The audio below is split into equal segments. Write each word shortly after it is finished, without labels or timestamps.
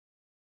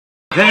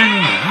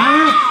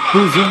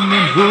Who's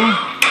zooming who?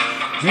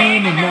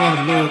 Ain't no more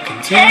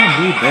looking, tell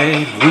me,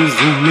 babe. Who's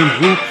zooming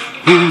who?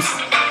 Who's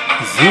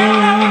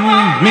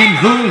zooming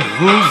who?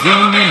 Who's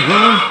zooming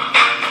who?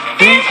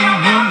 Thinking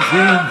who's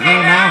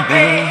zooming out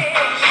there.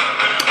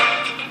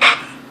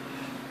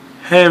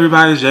 Hey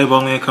everybody, it's J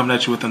Bowling coming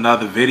at you with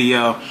another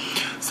video.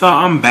 So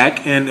I'm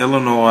back in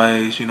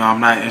Illinois. You know,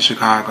 I'm not in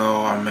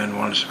Chicago. I'm in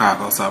one of the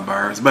Chicago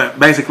suburbs. But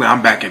basically,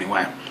 I'm back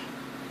anyway.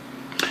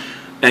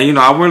 And you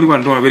know, I really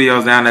wasn't doing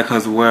videos down there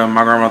because where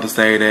my grandmother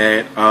stayed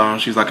at,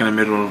 she's like in the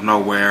middle of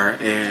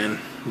nowhere, and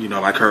you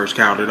know, like her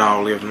child it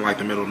all lived in like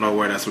the middle of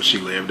nowhere. That's what she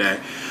lived at.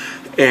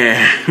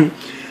 And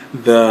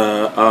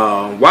the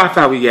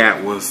Wi-Fi we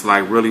got was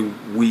like really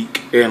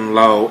weak and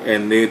low,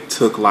 and it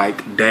took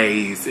like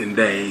days and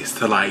days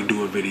to like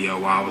do a video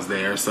while I was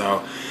there.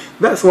 So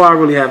that's why I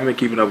really haven't been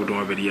keeping up with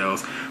doing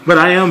videos. But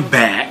I am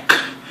back.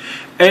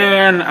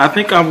 And I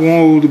think I'm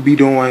going to be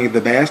doing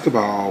the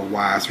basketball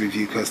wise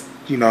review because,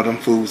 you know, them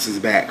fools is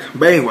back.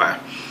 But anyway,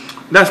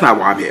 that's not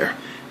why I'm here.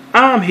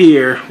 I'm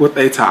here with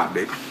a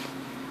topic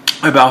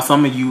about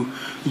some of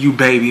you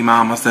baby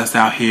mamas that's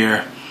out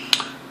here.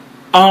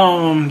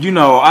 You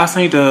know, I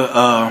seen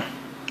the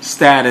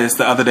status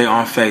the other day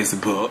on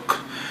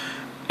Facebook,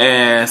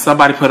 and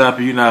somebody put up,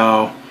 you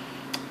know,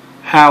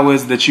 how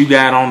is it that you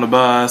got on the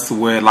bus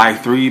with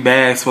like 3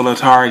 bags full of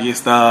Target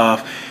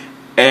stuff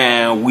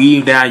and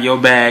weave down your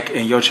back,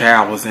 and your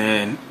child's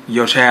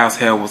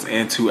hair was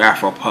into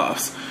Afro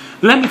puffs.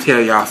 Let me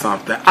tell y'all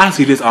something. I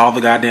see this all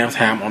the goddamn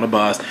time on the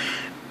bus.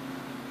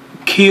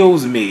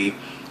 Kills me.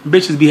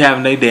 Bitches be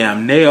having their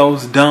damn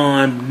nails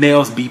done,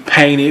 nails be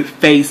painted,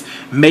 face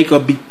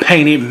makeup be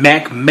painted,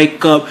 MAC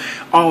makeup,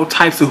 all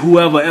types of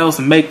whoever else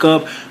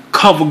makeup,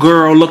 cover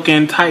girl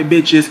looking type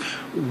bitches,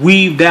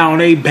 weave down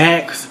their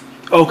backs.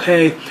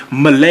 Okay,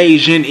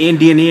 Malaysian,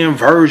 Indian,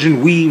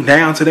 inversion, weave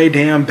down to their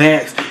damn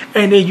backs.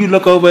 And then you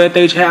look over at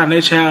their child, and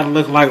their child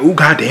look like, ooh,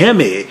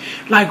 goddamn it.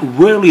 Like,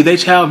 really, their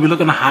child be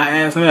looking a hot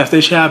ass mess.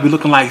 Their child be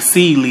looking like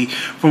Celie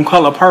from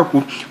Color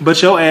Purple.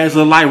 But your ass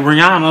look like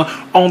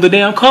Rihanna on the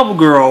damn cover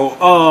girl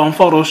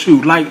photo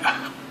shoot. Like,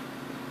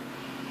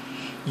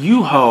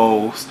 you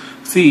hoes.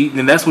 See,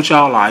 and that's what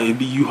y'all like. It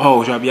be you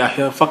hoes. Y'all be out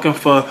here fucking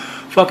for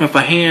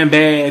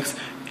handbags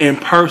and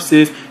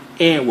purses.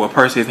 And well,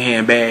 purses,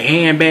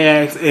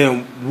 handbags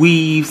and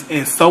weaves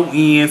and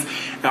sew-ins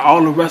and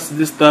all the rest of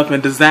this stuff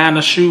and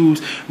designer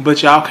shoes,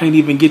 but y'all can't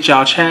even get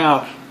y'all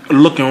child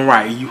looking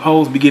right. You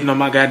hoes be getting on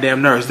my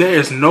goddamn nerves. There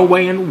is no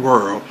way in the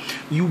world,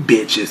 you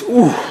bitches,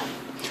 ooh,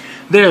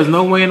 there is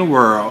no way in the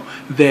world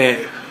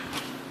that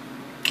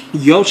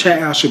your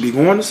child should be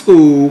going to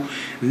school,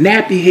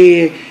 nappy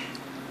head,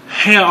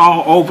 hair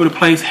all over the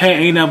place, hair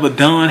ain't ever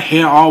done,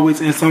 hair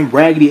always in some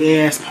raggedy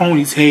ass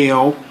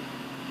ponytail.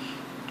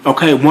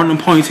 Okay, one of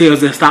them ponytails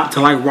that stop to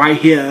like right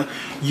here.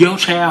 Your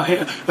child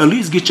hair, at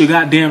least get your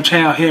goddamn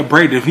child hair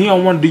braided. If you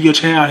don't want to do your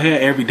child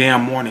hair every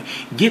damn morning,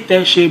 get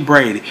that shit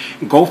braided.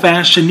 Go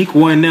find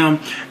Shaniqua and them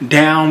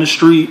down the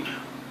street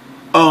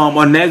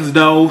or next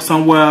door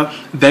somewhere.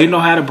 They know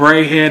how to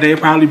braid hair. They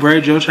probably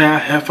braid your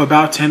child hair for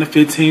about $10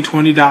 to $15,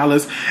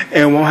 $20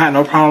 and won't have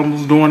no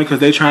problems doing it because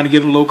they trying to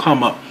get a little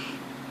come up.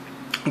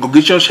 Go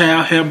get your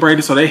child hair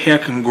braided so their hair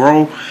can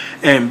grow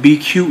and be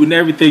cute and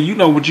everything. You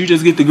know, would you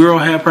just get the girl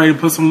hair braided,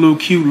 put some little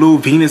cute little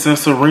Venus and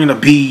Serena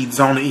beads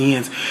on the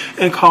ends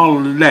and call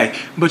it a day.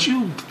 But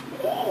you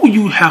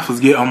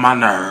heifers get on my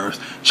nerves.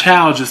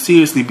 Child just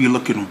seriously be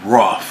looking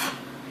rough.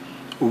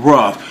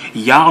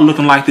 Y'all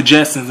looking like the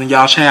Jetsons and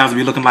y'all childs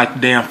be looking like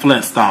the damn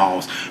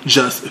Flintstones.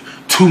 Just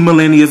 2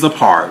 millennia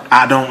apart.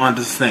 I don't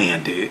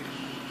understand it.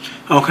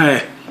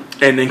 Okay.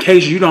 And in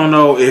case you don't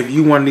know if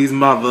you one of these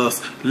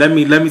mothers, let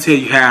me tell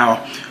you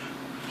how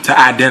to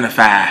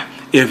identify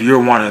if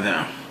you're one of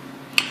them.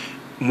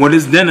 When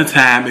it's dinner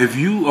time, if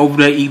you over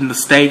there eating the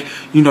steak,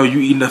 you know, you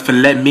eating a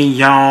filet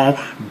mignon,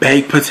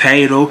 baked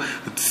potato,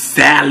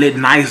 salad,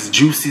 nice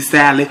juicy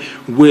salad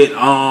with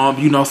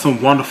you know,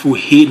 some wonderful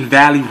Hidden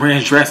Valley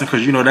ranch dressing,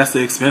 because you know that's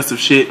the expensive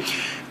shit.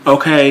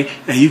 Okay,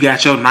 and you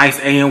got your nice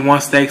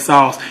A&1 steak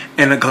sauce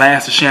and a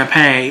glass of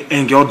champagne,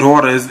 and your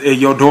daughter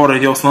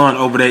and your son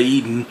over there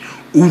eating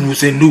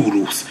oodles and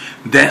noodles.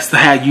 That's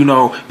how you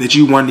know that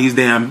you one of these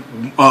damn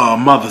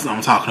mothers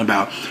I'm talking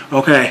about.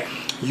 Okay,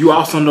 you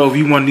also know if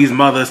you one of these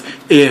mothers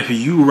if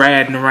you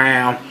riding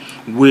around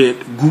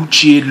with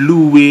Gucci,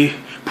 Louis,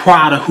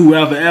 Prada,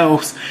 whoever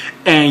else,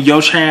 and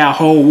your child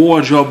whole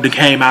wardrobe that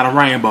came out of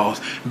rainbows.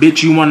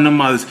 Bitch, you one of them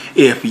mothers.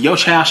 If your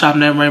child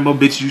shopping at rainbow,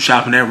 bitch, you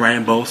shopping at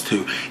rainbows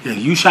too. If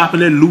you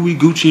shopping at Louis,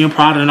 Gucci, and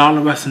Prada and all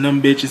the rest of them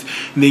bitches,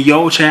 then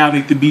your child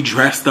need to be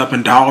dressed up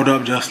and dolled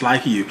up just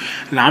like you.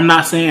 Now, I'm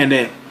not saying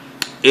that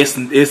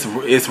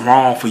it's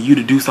wrong for you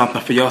to do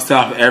something for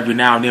yourself every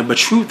now and then, but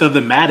truth of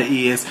the matter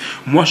is,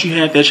 once you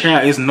have that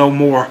child, it's no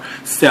more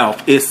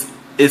self. It's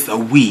a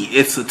we.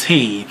 It's a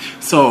team.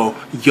 So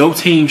your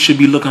team should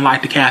be looking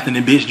like the captain,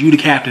 and bitch, you the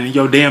captain, and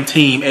your damn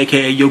team,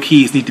 aka your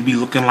kids, need to be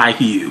looking like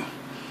you.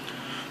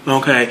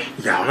 Okay,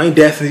 y'all ain't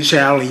Destiny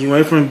Child, and you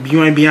ain't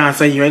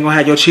Beyonce. You ain't gonna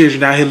have your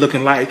children out here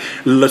looking like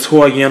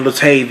Latoya and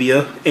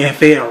Latavia and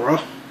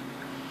Farrah.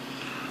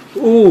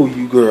 Ooh,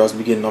 you girls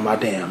be getting on my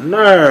damn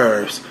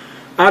nerves.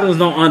 I just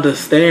don't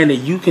understand that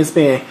you can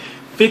spend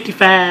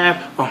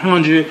 $55,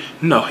 $100.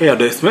 No, hell,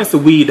 the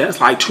expensive weed that's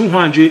like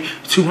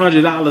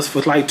 $200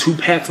 for like 2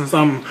 packs and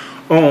something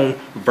on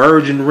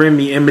Virgin,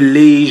 Remy, and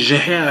Malaysia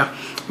hair.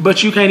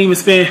 But you can't even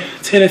spend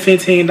 $10 or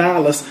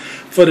 $15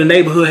 for the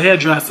neighborhood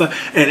hairdresser,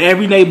 and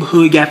every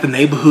neighborhood got the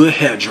neighborhood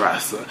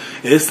hairdresser.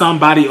 It's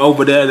somebody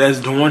over there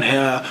that's doing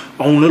hair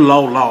on the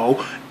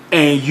low,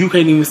 and you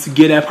can't even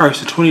get that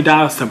person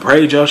 $20 to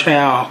braid your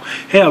child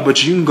hair,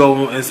 but you can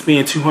go and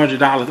spend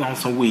 $200 on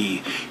some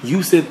weed.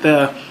 You sit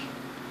there,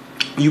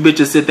 you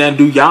bitches sit there and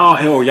do y'all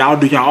hair, or y'all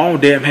do your own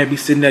damn hair, be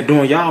sitting there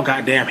doing y'all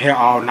goddamn hair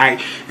all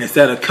night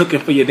instead of cooking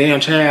for your damn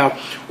child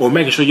or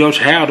making sure your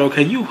child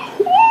okay. You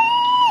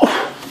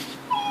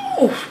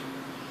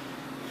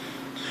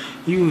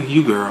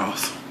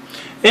girls.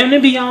 And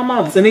then be y'all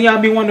mothers. And then y'all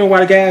be wondering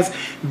why the guys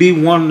be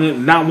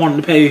not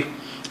wanting to pay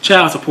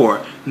child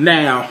support.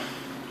 Now,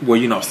 well,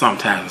 you know,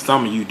 sometimes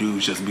some of you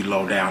dudes just be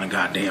low down and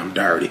goddamn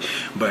dirty.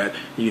 But,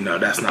 you know,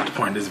 that's not the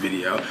point of this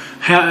video.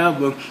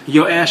 However,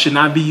 your ass should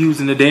not be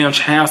using the damn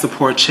child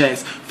support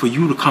checks for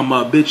you to come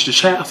up. Bitch, the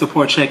child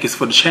support check is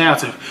for the child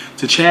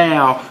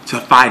to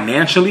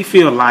financially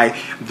feel like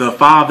the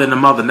father and the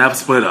mother never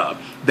split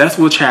up. That's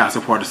what child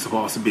support is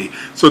supposed to be.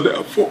 So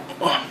therefore,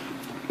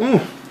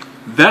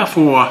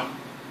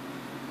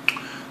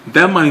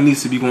 that money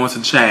needs to be going to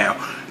the child.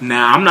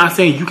 Now, I'm not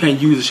saying you can't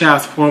use the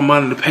child support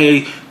money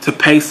to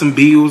pay some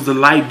bills, the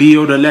light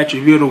bill, the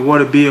electric bill, the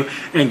water bill,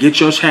 and get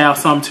your child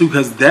something too,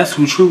 because that's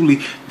who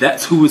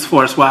it's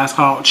for. That's why it's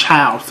called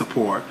child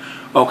support.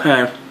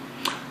 Okay?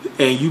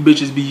 And you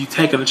bitches be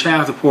taking the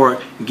child support,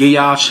 get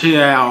y'all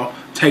child,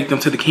 take them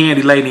to the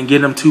candy lady and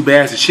get them 2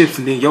 bags of chips,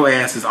 and then your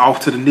ass is off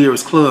to the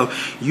nearest club.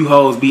 You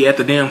hoes be at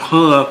the damn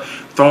club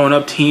throwing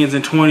up 10s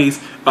and 20s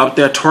up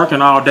there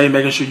twerking all day,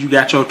 making sure you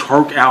got your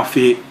twerk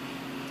outfit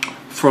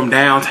from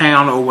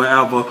downtown or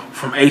wherever,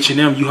 from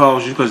H&M, you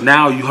hoes, because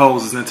now you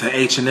hoes is into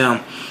H&M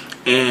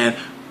and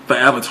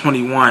Forever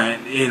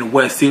 21 in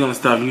West Seal and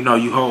stuff. You know,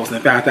 you hoes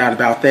and found out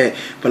about that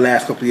for the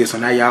last couple of years, so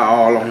now y'all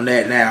all on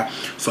that now.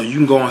 So you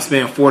can go and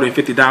spend $40 and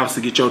 $50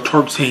 to get your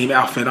twerk team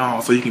outfit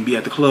on, so you can be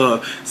at the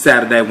club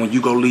Saturday when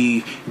you go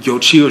leave your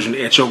children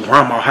at your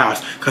grandma's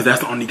house, because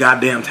that's the only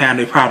goddamn time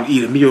they probably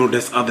eat a meal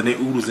that's other than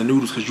oodles and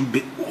noodles, because you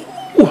be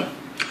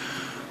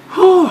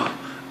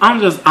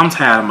I'm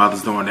tired of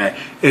mothers doing that.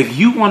 If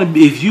you want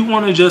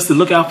to just to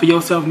look out for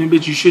yourself, then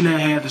bitch, you shouldn't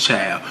have had the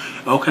child.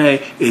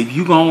 Okay? If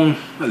you gonna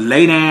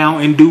lay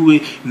down and do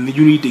it, then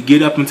you need to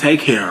get up and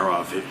take care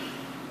of it.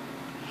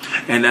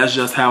 And that's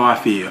just how I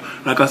feel.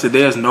 Like I said,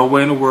 there's no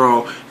way in the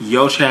world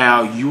you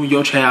and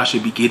your child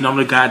should be getting on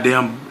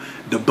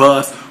the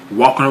bus,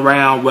 walking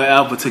around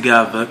wherever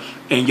together,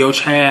 and your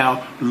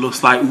child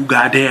looks like, ooh,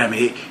 goddamn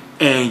it,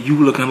 and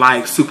you looking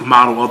like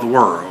supermodel of the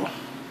world,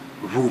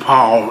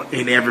 RuPaul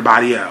and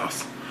everybody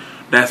else.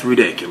 That's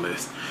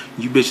ridiculous.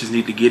 You bitches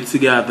need to get it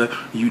together.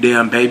 You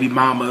damn baby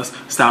mamas,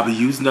 stop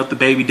using up the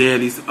baby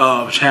daddies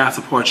child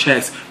support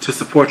checks to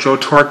support your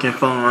twerking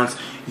funds,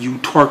 you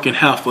twerking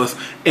heifers,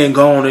 and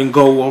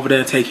go over there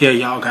and take care of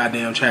y'all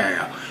goddamn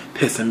child.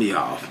 Pissing me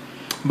off.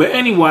 But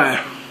anyway,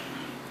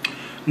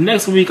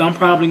 next week I'm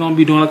probably gonna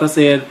be doing, like I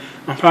said,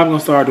 I'm probably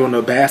gonna start doing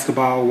the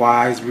Basketball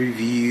Wives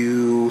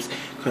reviews,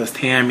 because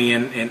Tammy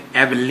and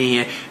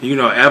Evelyn, you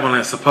know,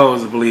 Evelyn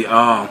supposedly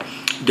got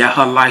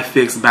her life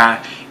fixed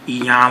by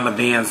Iyanla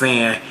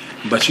Vanzant,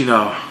 but you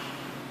know,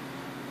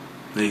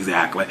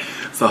 exactly.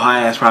 So her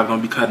ass probably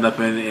gonna be cutting up,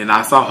 and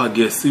I saw her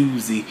get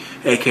Susie,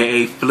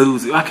 aka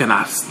Floozy. I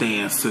cannot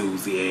stand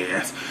Susie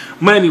ass.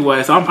 But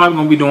anyway, so I'm probably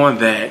gonna be doing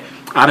that.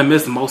 I done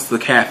missed most of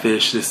the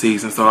Catfish this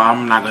season, so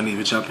I'm not gonna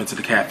even jump into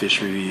the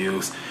Catfish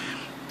reviews.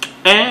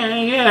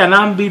 And yeah, and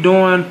I'm be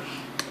doing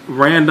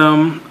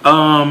random,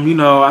 you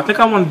know, I think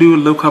I want to do a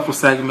little couple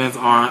segments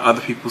on other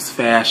people's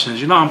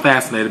fashions. You know, I'm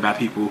fascinated by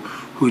people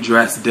who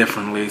dress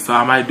differently, so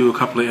I might do a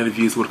couple of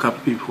interviews with a couple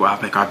of people who I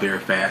think are very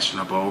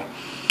fashionable.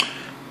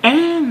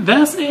 And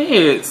that's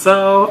it.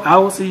 So I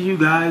will see you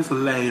guys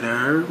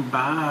later.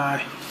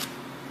 Bye.